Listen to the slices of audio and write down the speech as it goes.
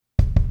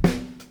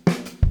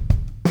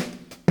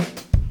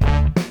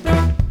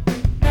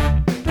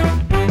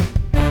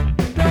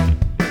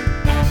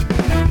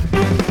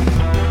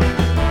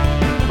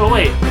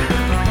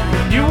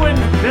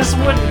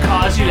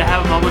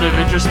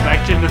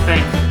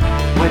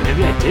think, wait,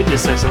 maybe I did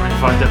just say something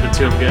fucked up to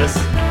Tomb Guess.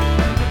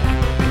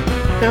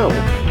 No.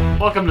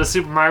 Welcome to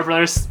Super Mario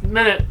Brothers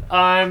Minute.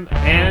 I'm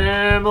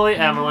Emily.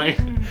 And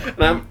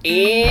I'm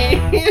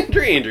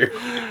Andrew.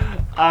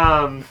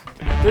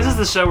 This is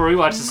the show where we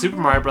watch the Super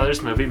Mario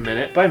Brothers movie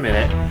minute by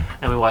minute,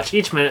 and we watch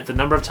each minute the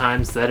number of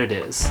times that it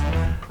is.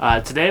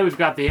 Today we've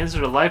got the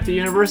answer to life, the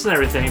universe, and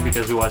everything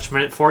because we watched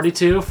minute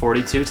 42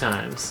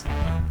 times.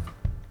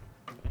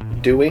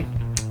 Do we?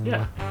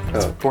 Yeah,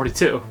 it's Oh.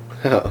 42.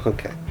 Oh,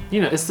 okay. You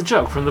know, it's the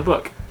joke from the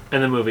book,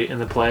 and the movie, and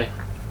the play,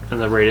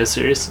 and the radio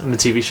series, and the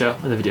TV show,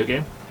 and the video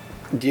game.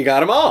 You got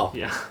them all.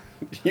 Yeah.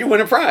 You win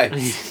a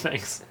prize.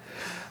 Thanks.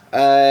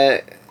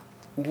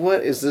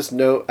 What is this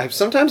note?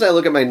 Sometimes I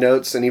look at my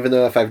notes, and even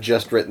though if I've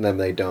just written them,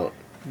 they don't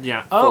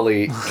Yeah.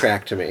 fully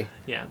track to me.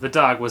 Yeah, the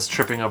dog was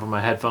tripping over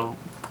my headphone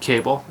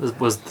cable. This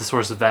was the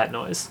source of that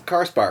noise.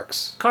 Car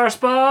sparks. Car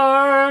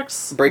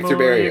sparks! Breakthrough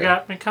barrier. You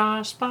got me,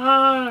 car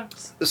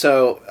sparks!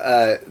 So,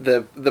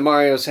 the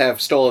Marios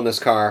have stolen this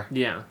car,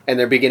 Yeah. and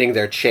they're beginning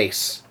their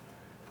chase.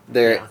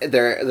 Their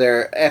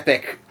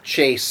epic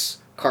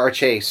car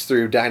chase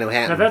through Dino Now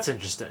Hatton. that's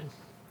interesting.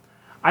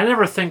 I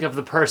never think of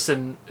the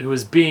person who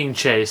is being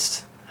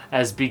chased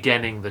as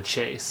beginning the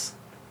chase.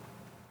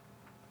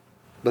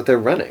 But they're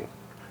running.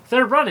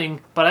 They're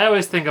running, but I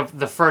always think of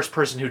the first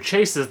person who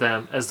chases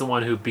them as the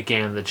one who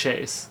began the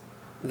chase.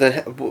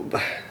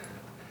 Because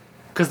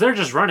they're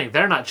just running.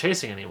 They're not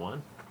chasing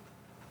anyone.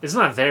 It's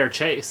not their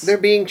chase. They're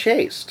being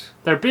chased.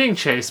 They're being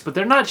chased, but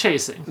they're not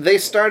chasing. They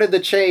started the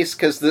chase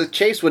because the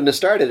chase wouldn't have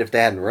started if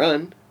they hadn't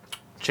run.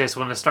 Chase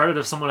wouldn't have started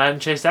if someone hadn't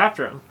chased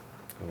after him.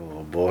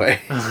 Oh boy.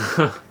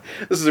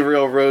 This is a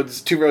real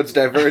two roads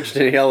diverged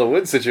in a Yellow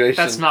Wood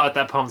situation. That's not what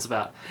that poem's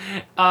about.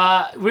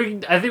 I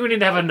think we need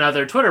to have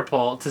another Twitter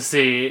poll to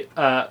see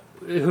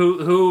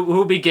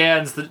who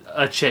begins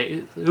a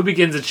chase. Who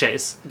begins a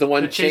chase? The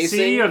one the chasee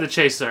chasing or the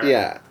chaser?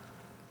 Yeah.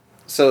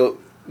 So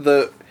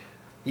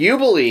you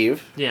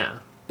believe Yeah.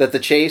 that the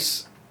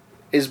chase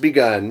is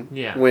begun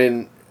Yeah.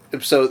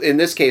 so in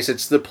this case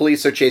it's the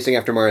police are chasing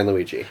after Mario and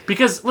Luigi.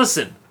 Because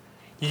listen,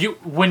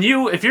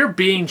 if you're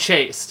being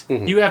chased,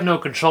 you have no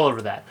control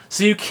over that.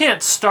 So you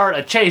can't start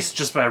a chase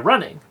just by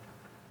running.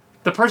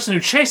 The person who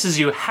chases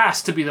you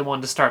has to be the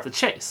one to start the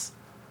chase.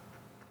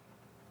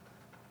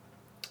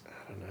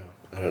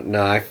 I don't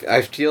know. I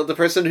feel the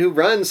person who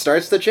runs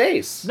starts the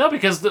chase. No,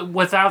 because they're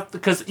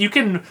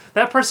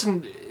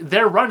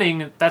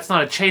running. That's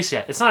not a chase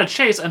yet. It's not a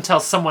chase until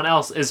someone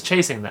else is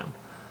chasing them.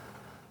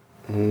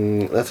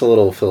 That's a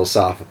little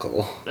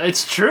philosophical.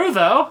 It's true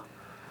though.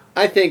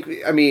 I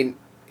mean,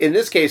 in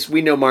this case,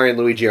 we know Mario and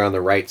Luigi are on the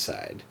right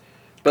side.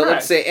 But Correct.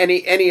 let's say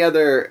any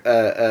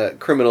other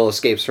criminal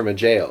escapes from a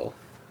jail.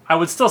 I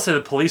would still say the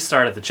police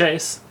started the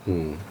chase.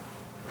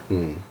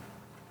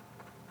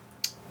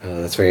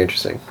 That's very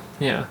interesting.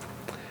 Yeah.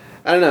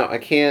 I don't know. I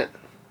can't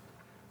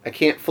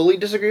fully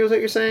disagree with what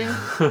you're saying,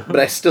 but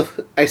I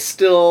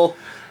still,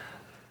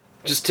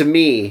 just to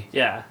me,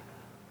 Yeah.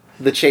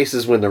 the chase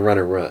is when the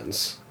runner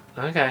runs.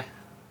 Okay.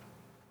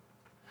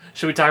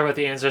 Should we talk about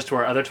the answers to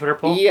our other Twitter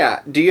poll? Yeah.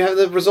 Do you have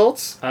the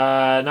results?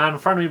 Not in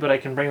front of me, but I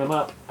can bring them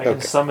up. I can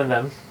Okay. summon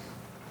them.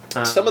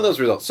 Some of those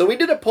results. So we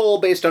did a poll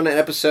based on an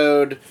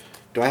episode.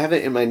 Do I have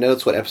it in my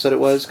notes? What episode it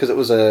was? Because it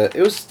was a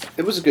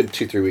good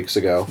 2-3 weeks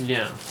ago.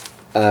 Yeah.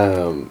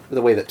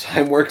 The way that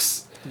time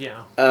works.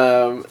 Yeah.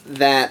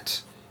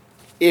 That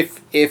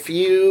if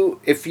you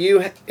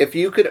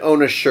could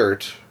own a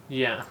shirt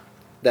Yeah.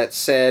 that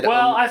said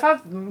Well, I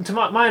thought, to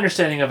my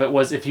understanding of it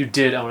was if you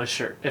did own a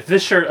shirt. If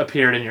this shirt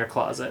appeared in your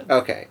closet.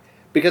 okay,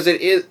 because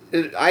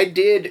I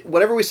did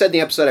whatever we said in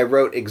the episode. I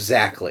wrote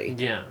exactly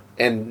Yeah.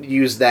 and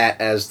used that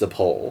as the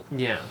poll.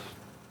 Yeah.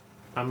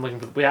 I'm looking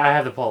for... I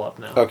have the poll up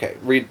now. Okay,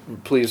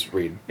 please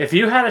read. If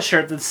you had a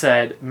shirt that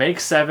said, make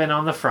 7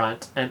 on the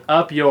front and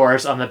up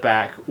yours on the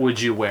back,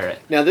 would you wear it?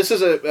 Now this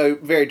is a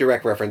very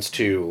direct reference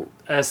to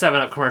A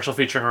 7-Up commercial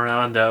featuring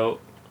Orlando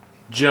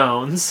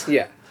Jones.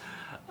 yeah.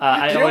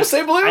 I you always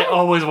say Bloom? I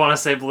always want to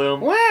say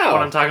Bloom Wow.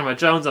 when I'm talking about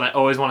Jones, and I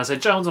always want to say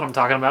Jones when I'm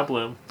talking about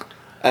Bloom.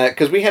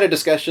 Because we had a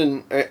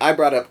discussion. I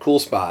brought up Cool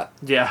Spot.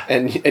 Yeah.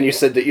 And you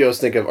said that you always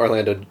think of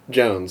Orlando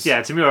Jones.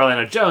 Yeah, to me,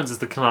 Orlando Jones is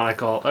the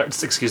canonical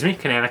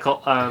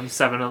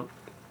 7-Up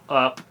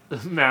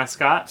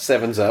mascot.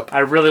 7's up. I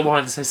really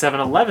wanted to say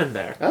 7-Eleven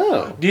there.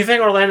 Oh. Do you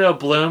think Orlando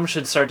Bloom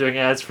should start doing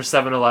ads for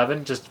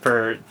 7-Eleven just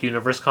for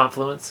universe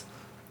confluence?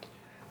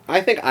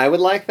 I think I would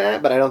like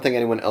that, but I don't think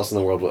anyone else in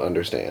the world will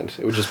understand.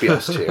 It would just be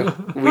us two.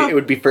 It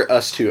would be for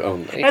us two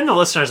only. And the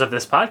listeners of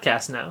this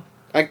podcast now.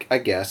 I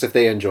guess, if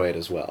they enjoy it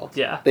as well.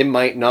 Yeah. They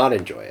might not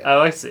enjoy it. Oh,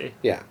 I see.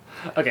 Yeah.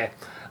 Okay.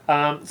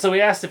 So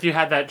we asked if you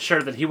had that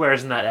shirt that he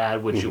wears in that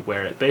ad, would you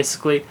wear it?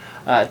 Basically,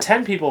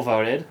 10 people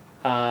voted.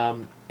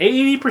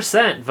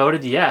 80%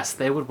 voted yes,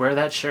 they would wear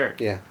that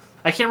shirt. Yeah.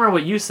 I can't remember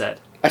what you said.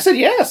 I said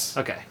yes.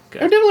 Okay, I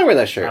good. would definitely wear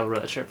that I shirt. would wear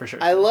that shirt for sure.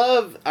 I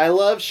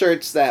love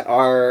shirts that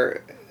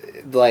are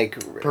like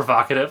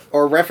Provocative.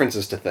 or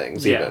references to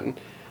things Yeah. even.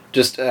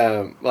 Just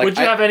like would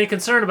you have any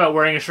concern about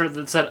wearing a shirt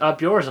that said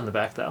 "Up Yours" on the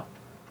back, though?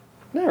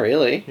 Not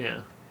really. Yeah.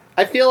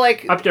 I feel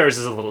like Up Yours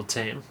is a little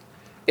tame.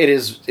 it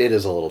is a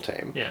little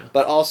tame. Yeah.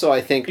 But also,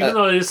 I think Even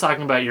though it is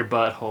talking about your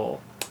butthole.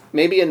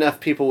 maybe enough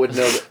people would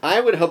know. I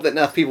would hope that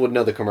enough people would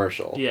know the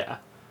commercial. Yeah.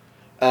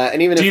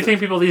 And even Do if you think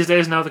people these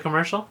days know the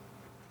commercial?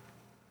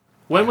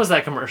 When was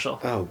that commercial?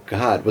 Oh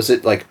God, was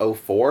it like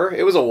 2004?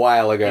 It was a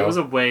while ago. It was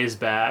a ways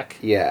back.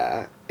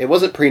 Yeah, it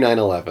wasn't pre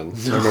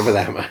 9/11. I remember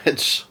that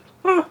much.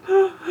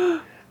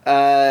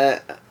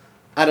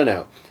 I don't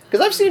know.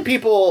 Because I've seen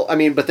people, I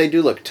mean, but they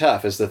do look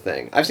tough is the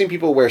thing. I've seen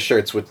people wear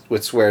shirts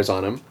with swears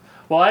on them.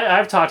 Well,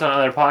 I've talked on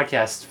other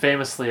podcasts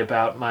famously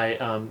about my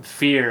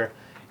fear,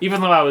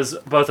 even though I was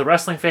both a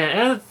wrestling fan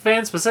and a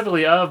fan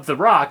specifically of The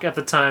Rock at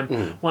the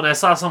time, when I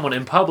saw someone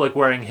in public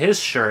wearing his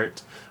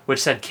shirt, which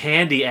said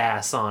candy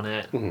ass on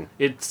it,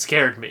 it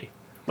scared me.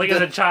 Like as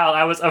a child,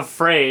 I was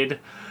afraid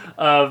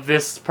of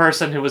this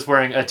person who was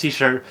wearing a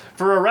t-shirt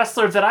for a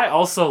wrestler that I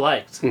also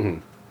liked.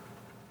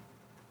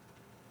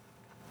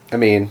 I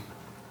mean,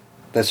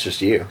 that's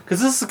just you.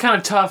 Because this is a kind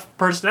of tough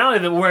personality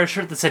that would wear a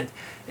shirt that said,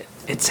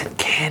 it said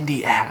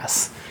candy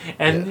ass.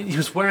 And he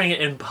was wearing it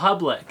in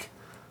public.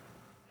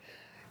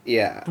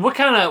 Yeah. What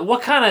kind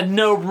of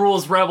no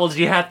rules rebel do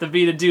you have to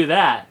be to do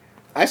that?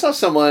 I saw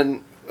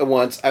someone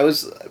once. I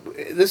wasn't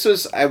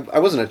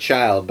a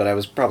child, but I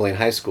was probably in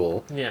high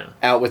school. Yeah.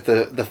 Out with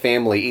the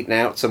family eating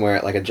out somewhere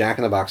at like a Jack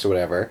in the Box or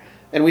whatever,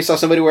 and we saw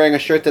somebody wearing a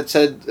shirt that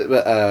said,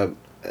 I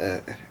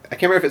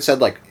can't remember if it said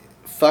like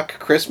 "fuck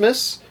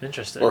Christmas"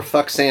 Interesting. or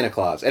 "fuck Santa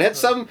Claus." It had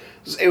some.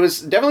 It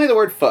was definitely the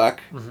word "fuck,"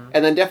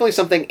 and then definitely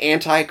something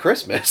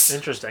anti-Christmas.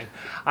 Interesting.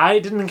 I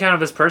didn't encounter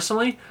this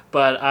personally,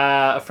 but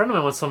a friend of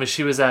mine once told me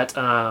she was at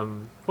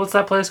what's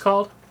that place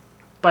called?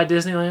 By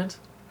Disneyland,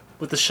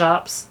 with the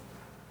shops.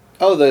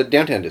 Oh, the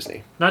Downtown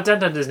Disney. Not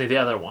Downtown Disney, the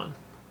other one.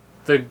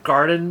 The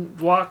Garden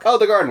Walk? Oh,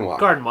 the Garden Walk.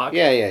 Garden Walk.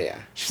 Yeah.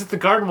 She's at the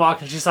Garden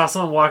Walk and she saw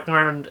someone walking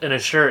around in a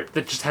shirt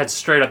that just had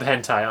straight up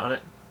hentai on it.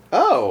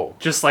 Oh.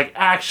 Just like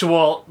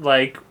actual,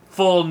 like,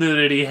 full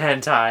nudity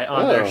hentai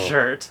on their Oh.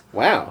 shirt.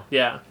 Wow.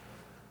 Yeah.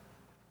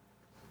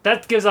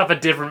 That gives off a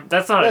different...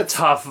 That's not a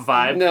tough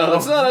vibe. No, though.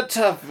 that's not a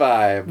tough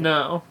vibe.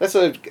 No.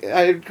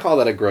 I'd call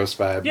that a gross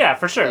vibe. Yeah,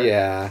 for sure.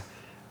 Yeah.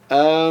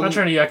 I'm not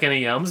trying to yuck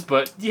any yums,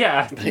 but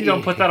yeah, you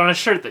don't put that on a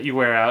shirt that you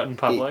wear out in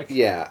public.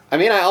 Yeah. I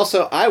mean,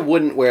 I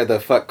wouldn't wear the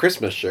fuck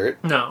Christmas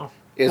shirt. No.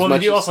 As Well,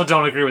 much you as- also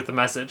don't agree with the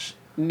message.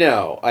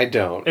 No, I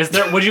don't.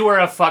 Would you wear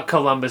a fuck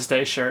Columbus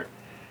Day shirt?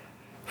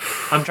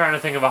 I'm trying to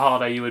think of a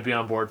holiday you would be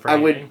on board for. I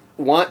would hating.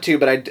 want to,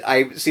 but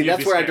I see You'd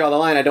that's be where I scared. draw the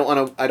line. I don't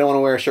want to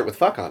wear a shirt with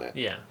fuck on it.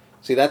 Yeah.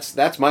 See,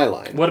 that's my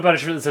line. What about a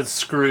shirt that said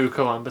 "Screw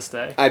Columbus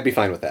Day"? I'd be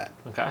fine with that.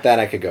 Okay. That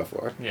I could go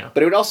for. Yeah.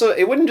 But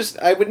it wouldn't just.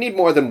 I would need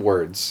more than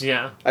words.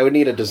 Yeah. I would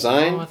need a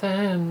design. More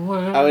than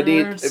words. I would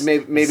need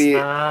maybe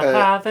It's not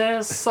how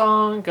this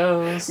song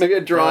goes. maybe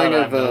a drawing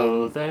but of, I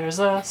know there's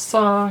a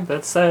song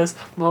that says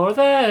more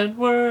than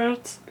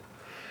words.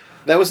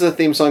 that was the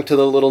theme song to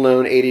the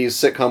little-known '80s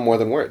sitcom More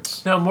Than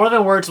Words. No, More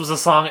Than Words was a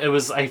song. It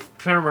was, I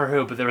can't remember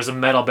who, but there was a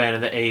metal band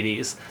in the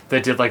 80s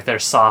that did like their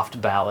soft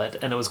ballad,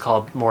 and it was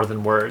called More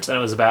Than Words, and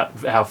it was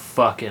about how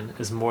fucking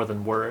is more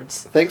than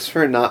words. Thanks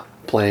for not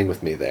playing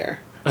with me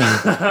there.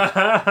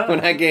 When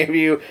I gave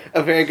you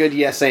a very good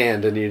yes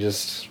and you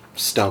just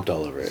stomped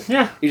all over it.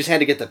 Yeah. You just had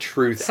to get the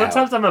truth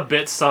Sometimes out. I'm a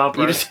bit stomper.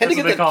 You just had to That's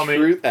get what they the call me.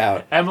 truth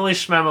out. Emily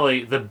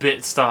Schmemily, the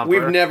bit stomper.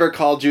 We've never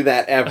called you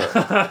that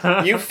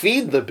ever. You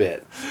feed the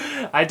bit.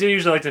 I do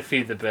usually like to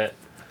feed the bit.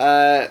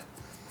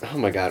 Oh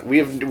my god,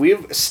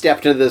 we've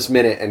stepped into this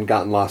minute and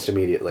gotten lost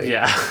immediately.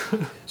 Yeah.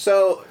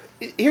 So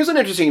here's an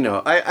interesting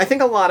note. I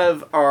think a lot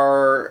of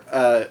our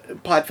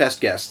Podfest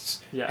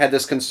guests Yeah. had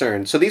this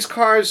concern. So these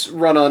cars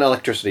run on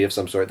electricity of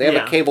some sort. They have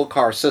Yeah. a cable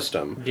car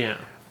system. Yeah.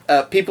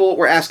 People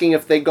were asking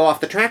if they go off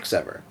the tracks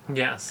ever.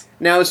 Yes.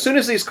 Now, as soon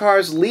as these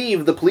cars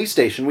leave the police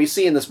station, we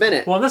see in this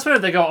minute. Well, in this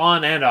minute they go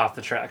on and off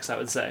the tracks, I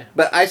would say.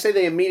 But I say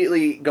they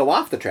immediately go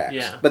off the tracks.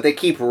 Yeah. But they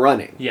keep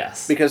running.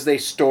 Yes. Because they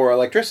store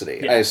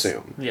electricity, I Yes.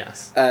 assume.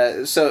 Yes.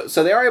 So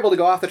they are able to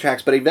go off the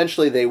tracks, but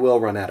eventually they will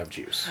run out of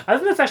juice. I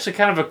think that's actually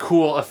kind of a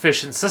cool,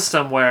 efficient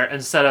system where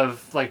instead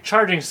of like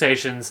charging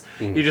stations,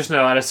 you just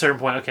know at a certain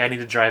point, okay, I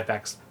need to drive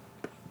back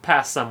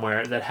past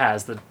somewhere that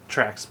has the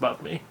tracks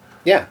above me.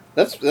 Yeah,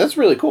 that's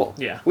really cool.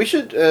 Yeah. We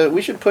should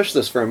push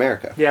this for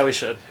America. Yeah, we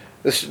should.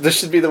 This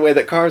should be the way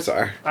that cars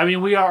are. I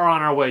mean, we are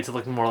on our way to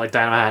looking more like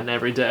Dynamite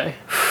every day.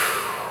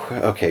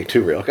 Okay,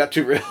 too real. Got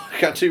too real.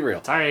 Got too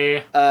real.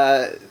 Sorry.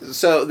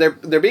 So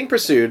they're being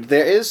pursued.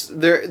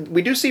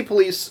 We do see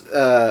police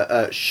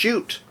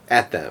shoot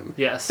at them.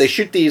 Yes. They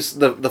shoot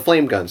the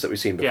flame guns that we've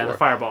seen before. Yeah, the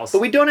fireballs.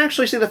 But we don't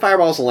actually see the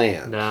fireballs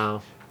land.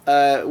 No.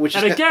 Which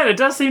And is again, it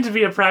does seem to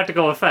be a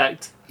practical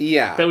effect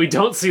yeah. that we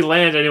don't see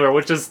land anywhere,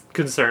 which is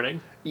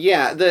concerning.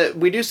 Yeah,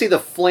 we do see the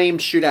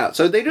flames shoot out.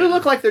 So they do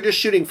look like they're just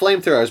shooting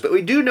flamethrowers, but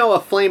we do know a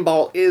flame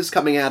ball is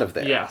coming out of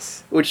there.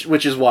 Yes. Which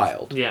is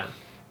wild. Yeah.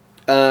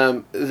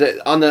 On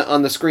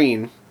the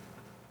screen,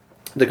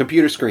 the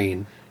computer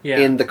screen Yeah.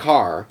 in the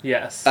car.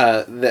 Yes.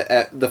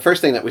 The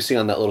first thing that we see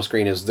on that little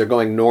screen is they're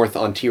going north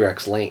on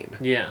T-Rex Lane.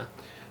 Yeah.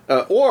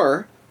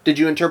 Or did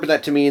you interpret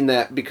that to mean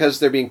that because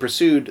they're being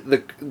pursued,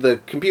 the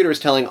computer is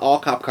telling all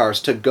cop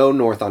cars to go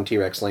north on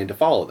T-Rex Lane to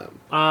follow them?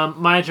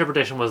 My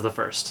interpretation was the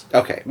first.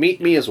 Okay,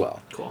 me as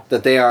well. Cool.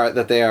 That they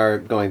are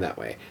going that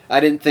way. I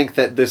didn't think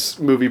that this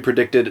movie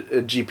predicted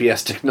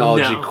GPS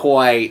technology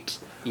quite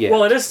yet.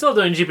 Well, it is still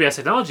doing GPS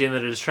technology in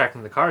that it is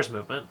tracking the car's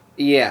movement.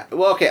 Yeah.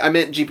 Well, okay. I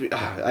meant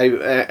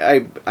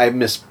I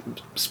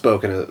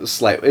misspoke in a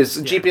slight. It's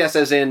GPS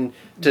as in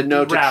to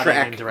know to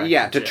track.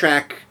 Yeah, to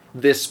track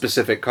this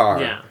specific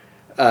car. Yeah.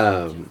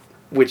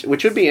 Which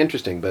would be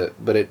interesting, but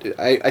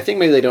I think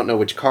maybe they don't know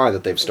which car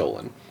that they've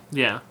stolen.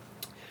 Yeah.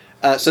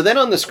 So then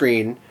on the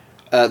screen,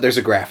 there's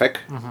a graphic,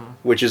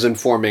 which is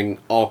informing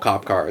all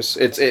cop cars.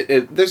 There's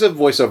a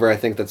voiceover, I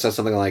think, that says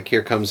something like,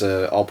 "Here comes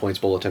a all points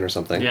bulletin" or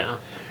something. Yeah.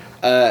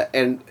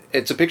 And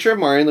it's a picture of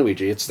Mario and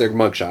Luigi. It's their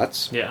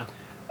mugshots. Yeah.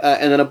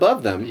 And then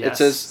above them, it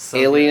says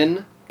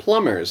Alien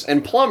Plumbers.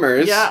 And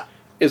Plumbers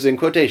is in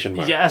quotation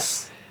marks.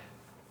 Yes.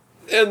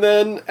 And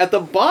then at the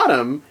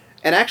bottom,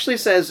 it actually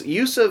says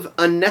use of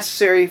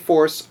unnecessary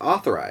force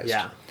authorized.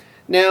 Yeah.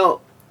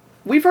 Now,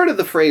 we've heard of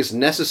the phrase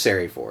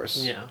necessary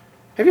force. Yeah.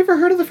 Have you ever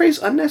heard of the phrase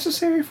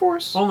unnecessary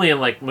force? Only in,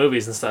 like,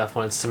 movies and stuff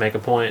when it's to make a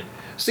point.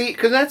 See,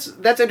 because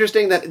that's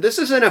interesting that this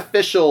is an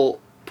official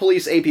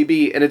police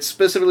APB, and it's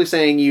specifically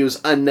saying use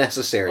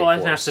unnecessary force. Well, I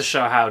think that's to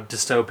show how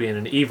dystopian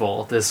and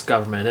evil this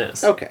government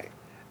is. Okay.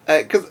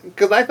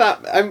 Because I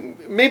thought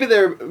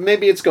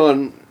maybe it's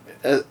going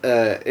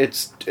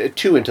it's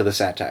too into the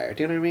satire.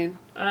 Do you know what I mean?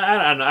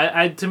 I don't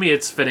know. To me,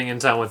 it's fitting in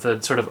time with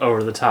the sort of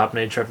over-the-top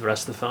nature of the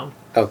rest of the film.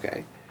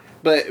 Okay,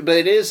 but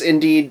it is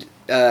indeed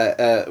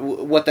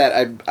what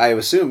that I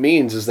assume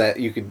means is that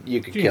you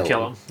could kill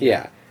him.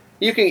 Yeah,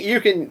 you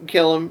can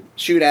kill him,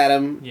 shoot at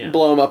him,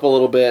 blow him up a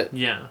little bit.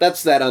 Yeah,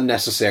 that's that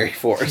unnecessary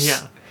force.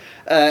 Yeah,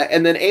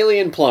 and then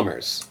alien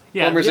plumbers.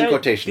 Yeah, plumbers in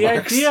quotation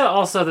marks. The idea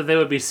also that they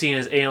would be seen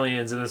as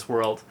aliens in this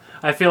world,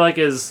 I feel like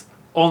is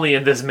only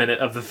in this minute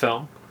of the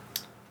film.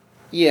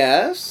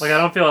 Yes. Like, I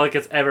don't feel like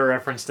it's ever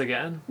referenced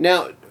again.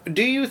 Now,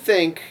 do you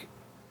think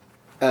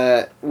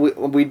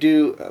we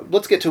do?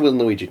 Let's get to when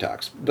Luigi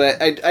talks,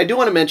 but I do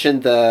want to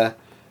mention the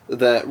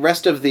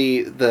rest of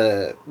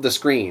the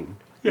screen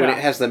when it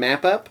has the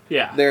map up.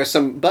 Yeah. There are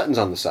some buttons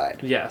on the side.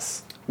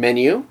 Yes.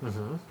 Menu.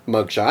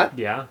 Mugshot.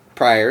 Yeah.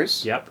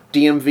 Priors. Yep.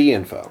 DMV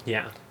info.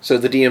 Yeah. So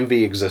the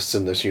DMV exists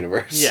in this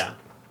universe. Yeah.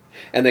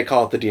 And they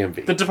call it the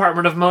DMV. The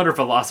Department of Motor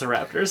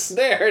Velociraptors.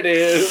 There it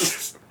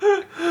is.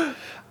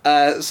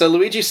 So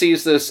Luigi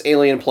sees this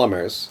alien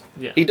plumbers.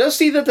 Yeah. He does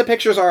see that the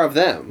pictures are of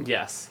them.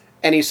 Yes.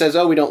 And he says,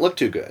 "Oh, we don't look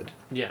too good."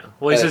 Yeah.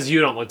 Well, he says, "You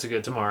don't look too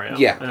good to Mario."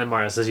 Yeah. And then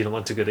Mario says, "You don't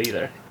look too good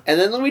either." And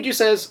then Luigi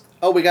says,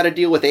 "Oh, we got to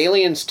deal with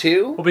aliens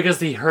too?" Well, because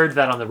he heard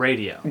that on the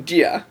radio.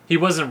 Yeah. He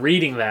wasn't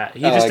reading that.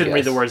 He just didn't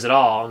read the words at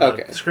all on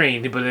the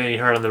screen. But then he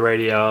heard on the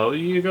radio,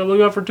 "You gotta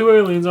look out for 2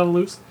 aliens on the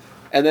loose."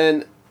 And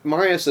then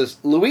Mario says,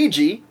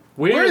 "Luigi,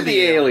 we're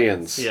the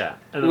aliens." Yeah.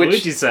 And then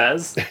Luigi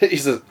says... he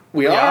says,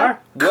 We are?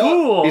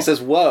 Cool. He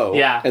says, "Whoa."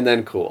 Yeah. And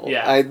then cool.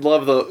 Yeah. I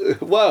love the,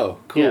 whoa,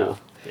 cool.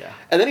 Yeah.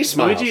 And then he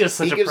smiles. Luigi is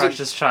such a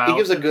precious child. He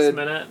gives a good,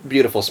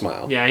 beautiful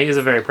smile. Yeah, he is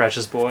a very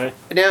precious boy.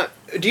 Now,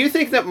 do you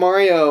think that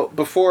Mario,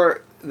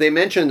 before they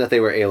mentioned that they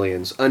were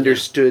aliens,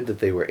 understood that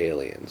they were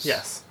aliens?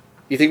 Yes.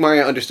 You think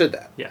Mario understood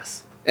that?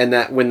 Yes. And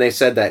that when they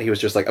said that, he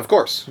was just like, "Of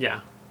course."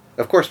 Yeah.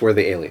 Of course we're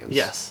the aliens.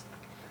 Yes.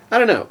 I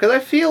don't know, because I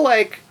feel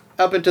like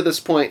up until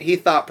this point, he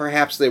thought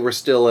perhaps they were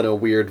still in a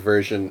weird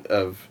version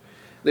of...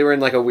 They were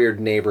in like a weird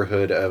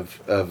neighborhood of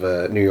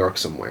New York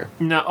somewhere.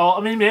 No,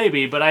 I mean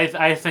maybe, but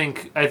I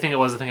think it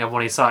was a thing of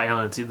when he saw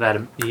aliens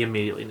that he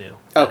immediately knew.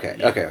 Okay.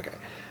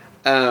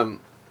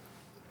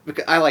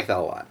 Because I like that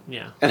a lot.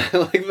 Yeah. And I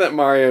like that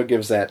Mario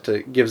gives that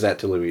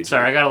to Luigi.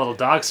 Sorry, I got a little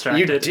dog distracted.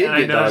 You did and I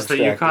get noticed that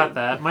you dog-distracted. caught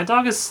that. My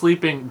dog is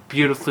sleeping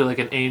beautifully like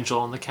an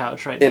angel on the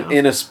couch right now.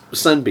 In a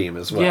sunbeam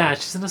as well. Yeah,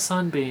 she's in a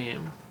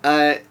sunbeam.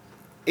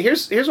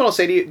 Here's what I'll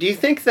say to you. Do you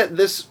think that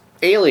this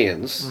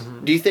aliens,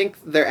 do you think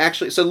they're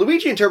actually... So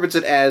Luigi interprets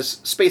it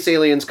as space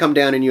aliens come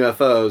down in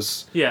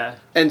UFOs. Yeah.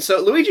 And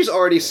so Luigi's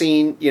already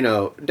seen,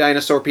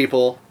 dinosaur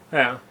people,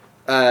 Yeah.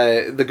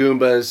 the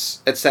Goombas,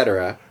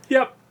 etc.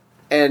 Yep.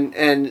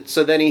 And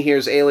so then he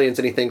hears aliens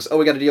and he thinks, "Oh,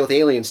 we got to deal with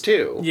aliens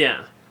too."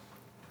 Yeah.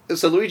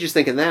 So Luigi's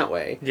thinking that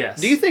way.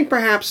 Yes. Do you think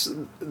perhaps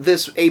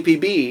this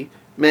APB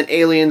meant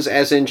aliens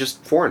as in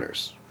just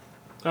foreigners?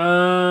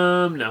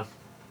 No.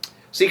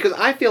 See, because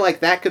I feel like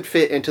that could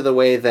fit into the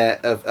way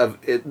that of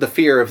the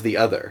fear of the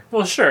other.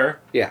 Well, sure.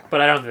 Yeah. But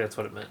I don't think that's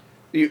what it meant.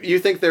 You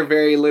think they're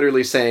very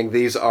literally saying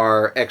these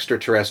are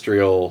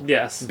extraterrestrial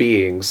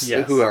beings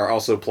who are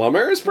also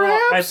plumbers,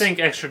 perhaps? Well, I think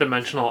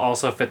extra-dimensional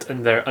also fits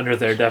under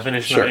their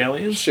definition of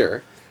aliens.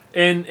 Sure.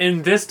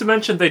 In this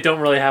dimension, they don't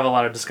really have a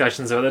lot of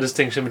discussions about the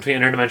distinction between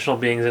interdimensional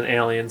beings and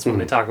aliens when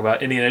they talk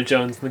about Indiana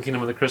Jones and the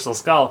Kingdom of the Crystal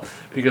Skull,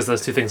 because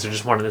those two things are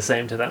just one and the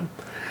same to them.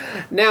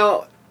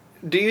 Now,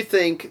 do you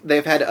think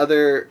they've had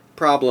other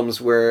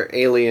problems where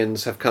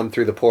aliens have come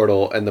through the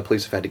portal and the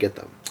police have had to get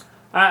them?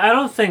 I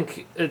don't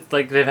think it's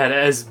like they've had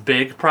as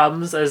big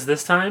problems as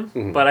this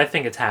time, but I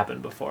think it's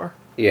happened before.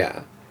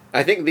 Yeah.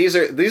 I think these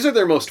are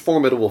their most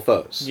formidable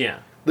foes. Yeah.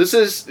 This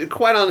is,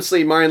 quite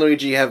honestly, Mario and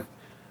Luigi have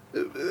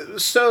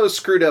so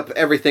screwed up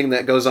everything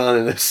that goes on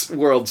in this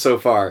world so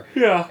far.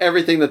 Yeah.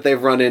 Everything that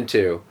they've run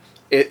into.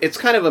 It's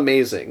kind of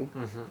amazing.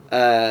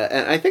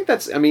 And I think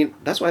that's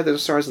why they're the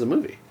stars of the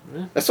movie.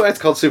 Yeah. That's why it's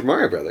called Super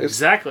Mario Brothers.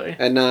 Exactly.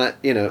 And not,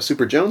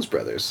 Super Jones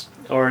Brothers.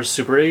 Or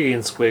Super Iggy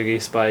and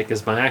Squiggy Spike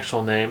is my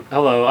actual name.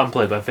 Hello, I'm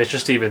played by Fisher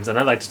Stevens, and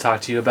I'd like to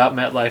talk to you about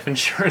MetLife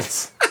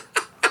Insurance.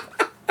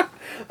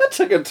 That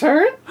took a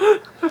turn.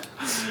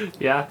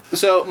 Yeah.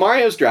 So,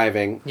 Mario's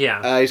driving.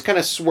 Yeah. He's kind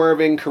of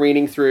swerving,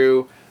 careening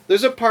through.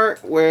 There's a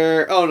part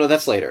where... Oh, no,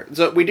 that's later.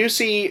 So, we do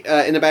see,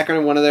 in the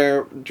background of one of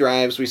their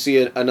drives, we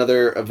see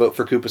another Vote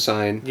for Koopa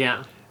sign.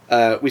 Yeah.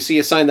 We see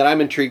a sign that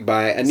I'm intrigued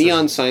by, a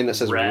neon sign that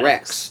says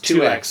Rex,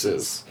 2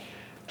 X's.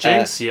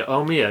 Jinx, you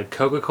owe me a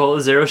Coca-Cola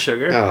Zero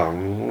Sugar. Oh,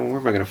 where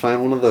am I going to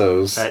find one of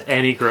those? At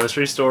any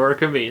grocery store or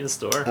convenience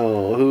store.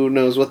 Oh, who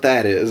knows what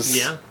that is?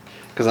 Yeah.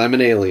 Because I'm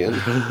an alien.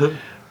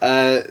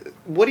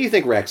 What do you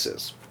think Rex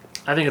is?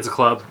 I think it's a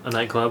club, a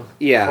nightclub.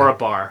 Yeah. Or a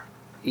bar.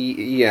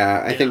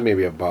 Yeah, I think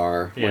maybe a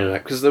bar. Yeah.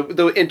 Because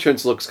the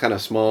entrance looks kind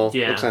of small.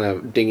 Yeah. Looks kind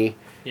of dingy.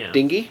 Yeah.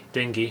 Dingy?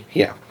 Dingy.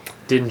 Yeah.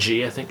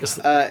 Dingy, I think is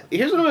the...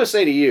 Here's what I'm going to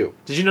say to you.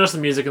 Did you notice the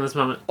music in this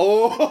moment?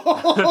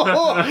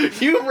 Oh,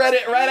 you read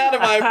it right out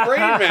of my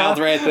brain mouth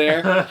right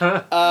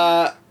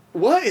there.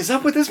 What is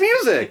up with this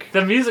music?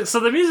 The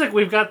music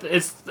we've got,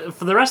 it's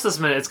for the rest of this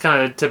minute, it's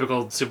kind of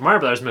typical Super Mario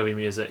Brothers movie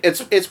music.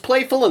 It's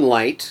playful and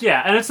light.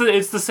 Yeah, and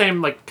it's the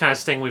same like kind of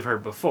sting we've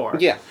heard before.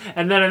 Yeah.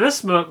 And then in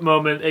this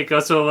moment, it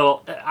goes to a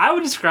little, I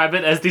would describe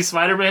it as the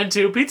Spider-Man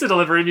 2 pizza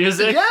delivery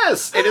music.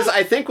 Yes! It is,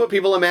 I think, what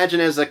people imagine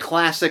as a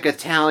classic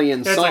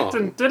Italian song. It's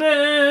like... dun,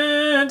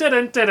 dun, dun,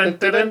 dun, dun,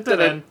 dun,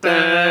 dun,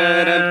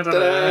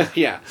 dun.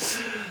 Yeah.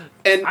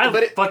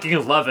 But it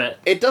fucking love it.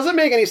 It doesn't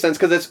make any sense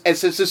because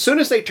it's as soon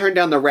as they turn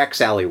down the Rex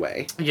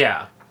alleyway.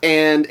 Yeah.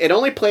 And it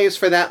only plays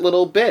for that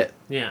little bit.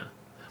 Yeah.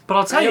 But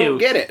I'll tell you... I don't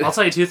get it. I'll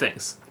tell you two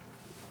things.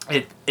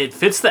 It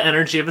fits the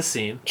energy of the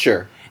scene.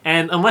 Sure.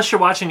 And unless you're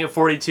watching it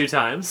 42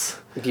 times...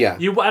 Yeah.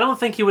 I don't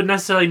think you would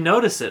necessarily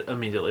notice it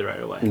immediately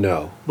right away.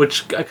 No.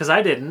 Which, because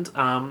I didn't.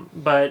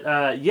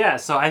 Yeah,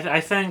 so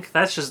I think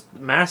that's just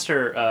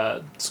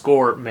master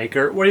score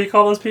maker. What do you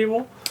call those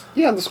people?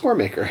 Yeah, the score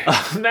maker.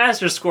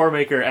 Master score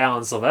maker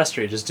Alan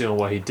Silvestri just doing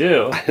what he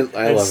do. I love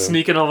him.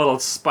 Sneaking a little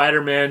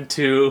Spider-Man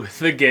 2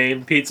 the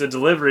game pizza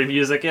delivery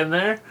music in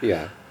there.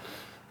 Yeah.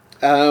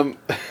 I'm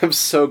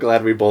so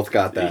glad we both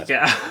got that.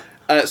 Yeah.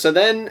 So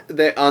then,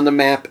 on the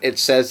map, it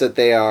says that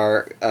they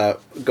are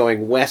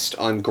going west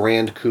on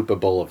Grand Koopa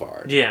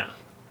Boulevard. Yeah.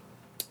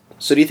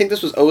 So do you think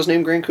this was always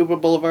named Grand Koopa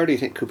Boulevard, or do you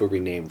think Koopa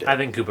renamed it? I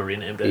think Koopa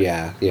renamed it.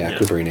 Yeah,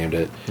 Koopa renamed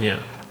it. Yeah.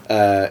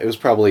 It was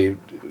probably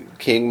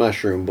King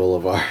Mushroom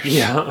Boulevard.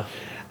 Yeah.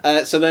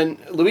 So then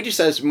Luigi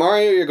says,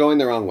 Mario, you're going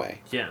the wrong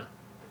way. Yeah.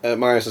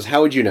 Mario says,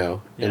 how would you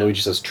know? And Yeah.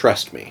 Luigi says,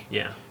 trust me.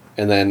 Yeah.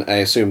 And then I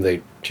assume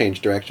they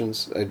change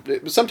directions.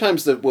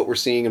 Sometimes what we're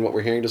seeing and what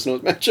we're hearing doesn't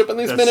always match up in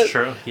these minutes. That's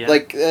true, yeah.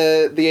 Like,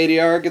 the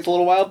ADR gets a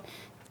little wild.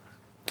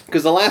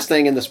 Because the last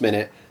thing in this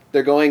minute,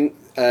 they're going...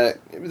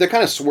 they're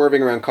kind of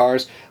swerving around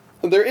cars.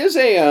 There is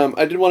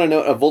I did want to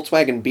note, a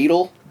Volkswagen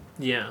Beetle.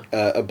 Yeah.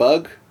 A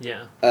Bug.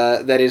 Yeah.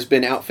 That has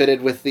been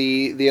outfitted with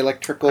the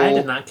electrical... I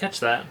did not catch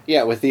that.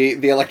 Yeah, with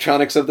the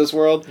electronics of this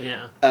world.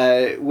 Yeah.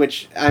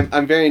 Which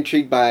I'm very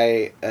intrigued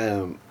by...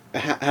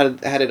 How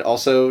did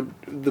also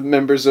the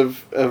members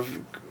of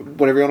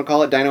whatever you want to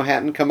call it, Dino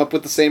Hatton, come up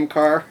with the same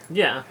car?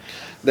 Yeah.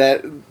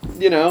 That, was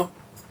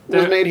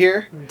made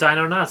here?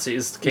 Dino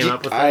Nazis came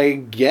up with it. I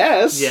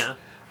guess. Yeah.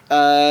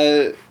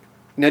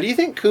 Now, do you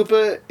think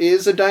Koopa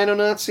is a Dino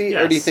Nazi?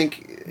 Yes. Or do you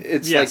think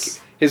it's like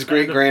his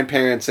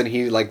great-grandparents and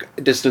he,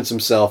 distanced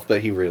himself,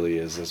 but he really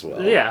is as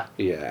well? Yeah.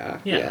 Yeah.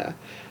 Yeah.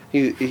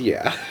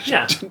 Yeah.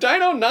 Yeah.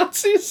 Dino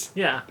Nazis?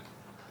 Yeah.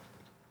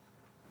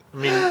 I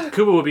mean,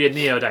 Koopa would be a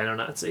neo-Dino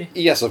Nazi.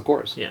 Yes, of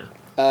course. Yeah.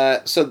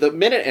 So the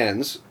minute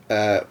ends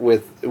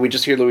with, we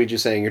just hear Luigi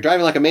saying, "You're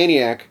driving like a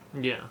maniac.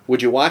 Yeah.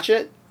 Would you watch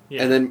it?"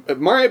 Yeah. And then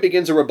Mario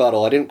begins a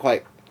rebuttal. I didn't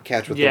quite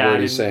catch what the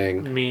word he's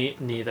saying. Me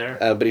neither.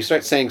 But he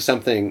starts saying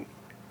something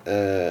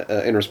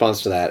in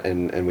response to that,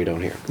 and we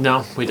don't hear.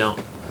 No, we don't.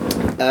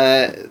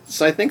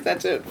 So I think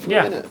that's it for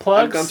Yeah, a minute.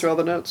 plugs. I've gone through all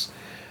the notes.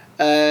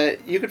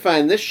 You could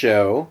find this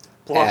show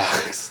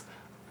Plugs.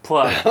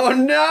 Plug. Oh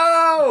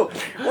no!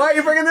 Why are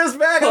you bringing this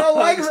back? I don't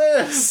like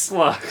this!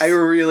 Plugs. I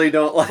really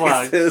don't like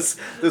Plugs. this.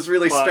 This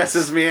really Plugs.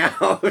 stresses me out.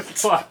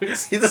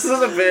 Plugs. This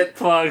is a bit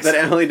Plugs. that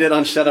Emily did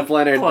on Shut Up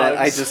Leonard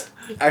Plugs. that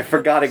I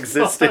forgot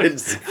existed.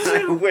 Plugs.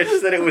 I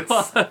wish that it would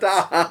stop.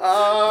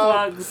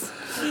 Plugs.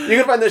 You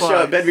can find this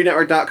show at Plugs.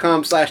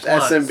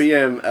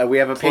 bedviewnetwork.com/SMBM. We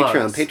have a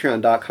Plugs.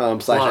 Patreon,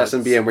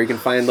 patreon.com/SMBM, where you can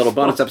find little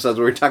bonus episodes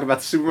where we talk about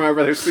the Super Mario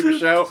Brothers Super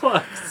Show.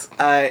 Plugs.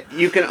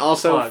 You can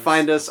also Plugs.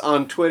 find us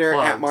on Twitter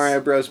Plugs. at Mario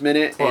Bros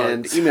Minute Plugs.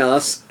 and email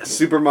us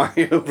Super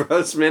Mario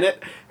Bros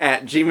Minute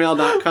at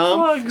gmail.com.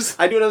 Plugs.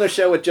 I do another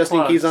show with Justin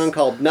Plugs. Keyson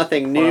called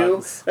Nothing New.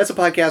 Plugs. That's a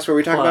podcast where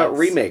we talk about Plugs.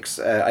 remakes.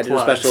 I did a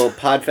Plugs. special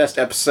Podfest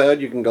episode.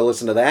 You can go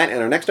listen to that.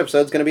 And our next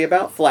episode is going to be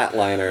about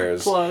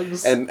Flatliners.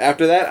 Plugs. And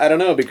after that, I don't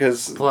know,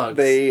 because Plugs.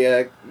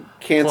 they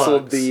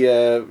canceled Plugs.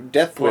 the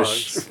Death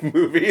Wish Plugs.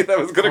 movie that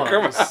was going to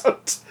come Plugs.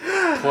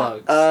 out.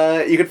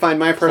 Plugs. You can find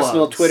my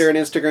personal Plugs. Twitter and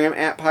Instagram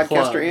at Plugs.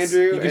 Podcaster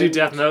Andrew. You could do and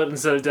Death Note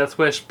instead of Death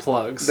Wish.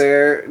 Plugs.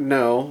 There,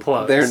 no.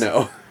 Plugs. There,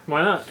 no.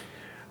 Why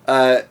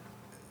not?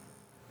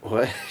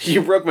 What?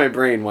 You broke my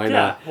brain. Why Yeah,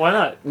 not? why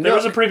not? There No.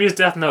 was a previous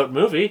Death Note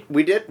movie.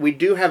 We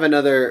do have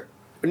another.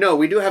 No,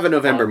 we do have a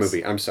November Plugs.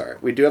 movie. I'm sorry.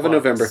 We do have a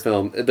Plugs. November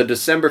film. The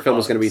December film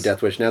was going to be Plugs.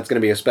 Death Wish. Now it's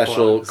going to be a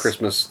special Plugs.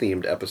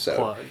 Christmas-themed episode.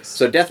 Plugs.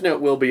 So Death Note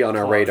will be on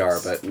our Plugs. radar,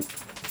 but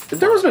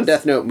there was no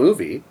Death Note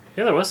movie.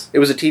 Yeah, there was. It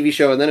was a TV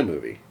show and then a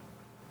movie.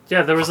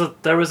 Yeah, there was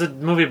a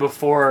movie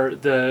before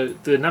the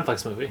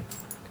Netflix movie.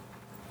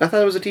 I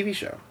thought it was a TV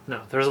show.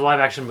 No, there was a live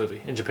action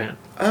movie in Japan.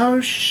 Oh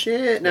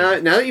shit! Now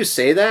that you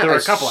say that, There were I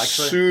a couple,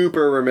 actually.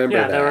 super remember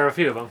Yeah, that. there were a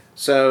few of them.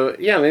 So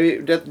yeah,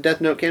 maybe Death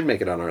Note can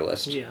make it on our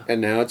list. Yeah.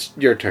 And now it's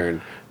your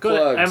turn. Go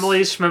Plugs. to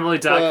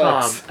emilyschmemily.com,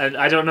 Plugs. and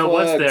I don't know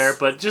what's Plugs. there,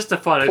 but just a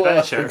fun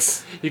Plugs. adventure.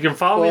 You can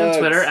follow me on Plugs.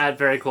 Twitter at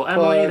VeryCoolEmily.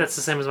 Plugs. That's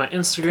the same as my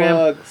Instagram.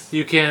 Plugs.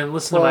 You can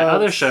listen to my Plugs.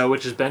 other show,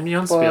 which is Ben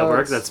Beyond Spielberg.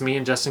 Plugs. That's me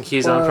and Justin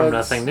Keyson from Plugs.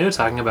 Nothing New,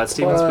 talking about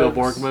Steven Plugs.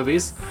 Spielberg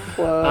movies.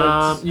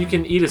 Plugs. You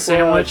can eat a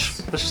sandwich.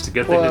 That's just a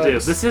good thing to do.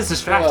 Plugs. This is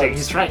distracting. Plugs.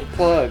 He's right.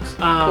 Plugs.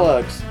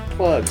 Plugs.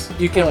 Plugs.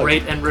 You can Plugs.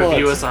 rate and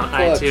review Plugs. us on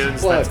Plugs. iTunes.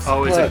 Plugs. That's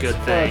always Plugs. a good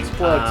thing.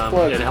 Plugs.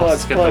 Plugs. It helps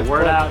us get Plugs. the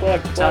word out.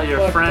 Plugs. Tell Plugs. your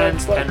Plugs.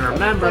 friends. Plugs. And Plugs.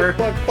 remember,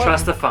 Plugs. Plugs.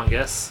 trust the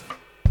fungus.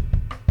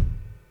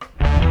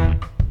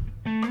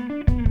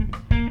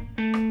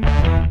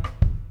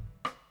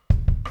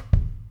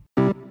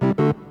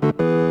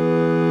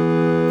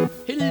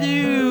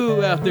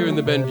 Hello out there in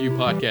the Benview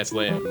podcast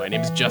land. My name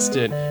is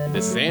Justin, and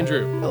this is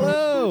Andrew.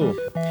 Hello!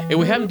 And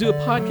we happen to do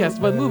a podcast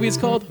about movies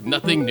called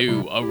Nothing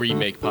New, a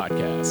remake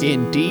podcast.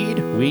 Indeed,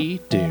 we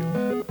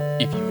do.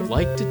 If you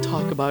like to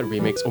talk about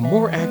remakes, or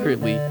more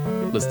accurately,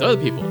 listen to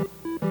other people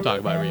talk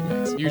about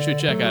remakes, you should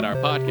check out our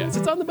podcast.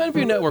 It's on the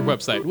Benview Network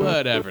website,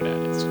 whatever that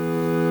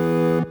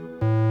is.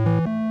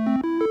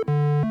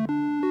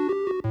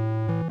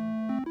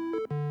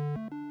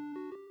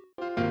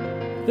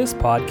 This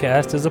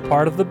podcast is a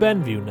part of the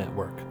Benview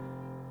Network.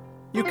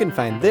 You can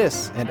find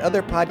this and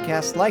other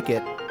podcasts like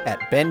it at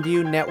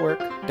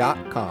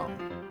BenviewNetwork.com.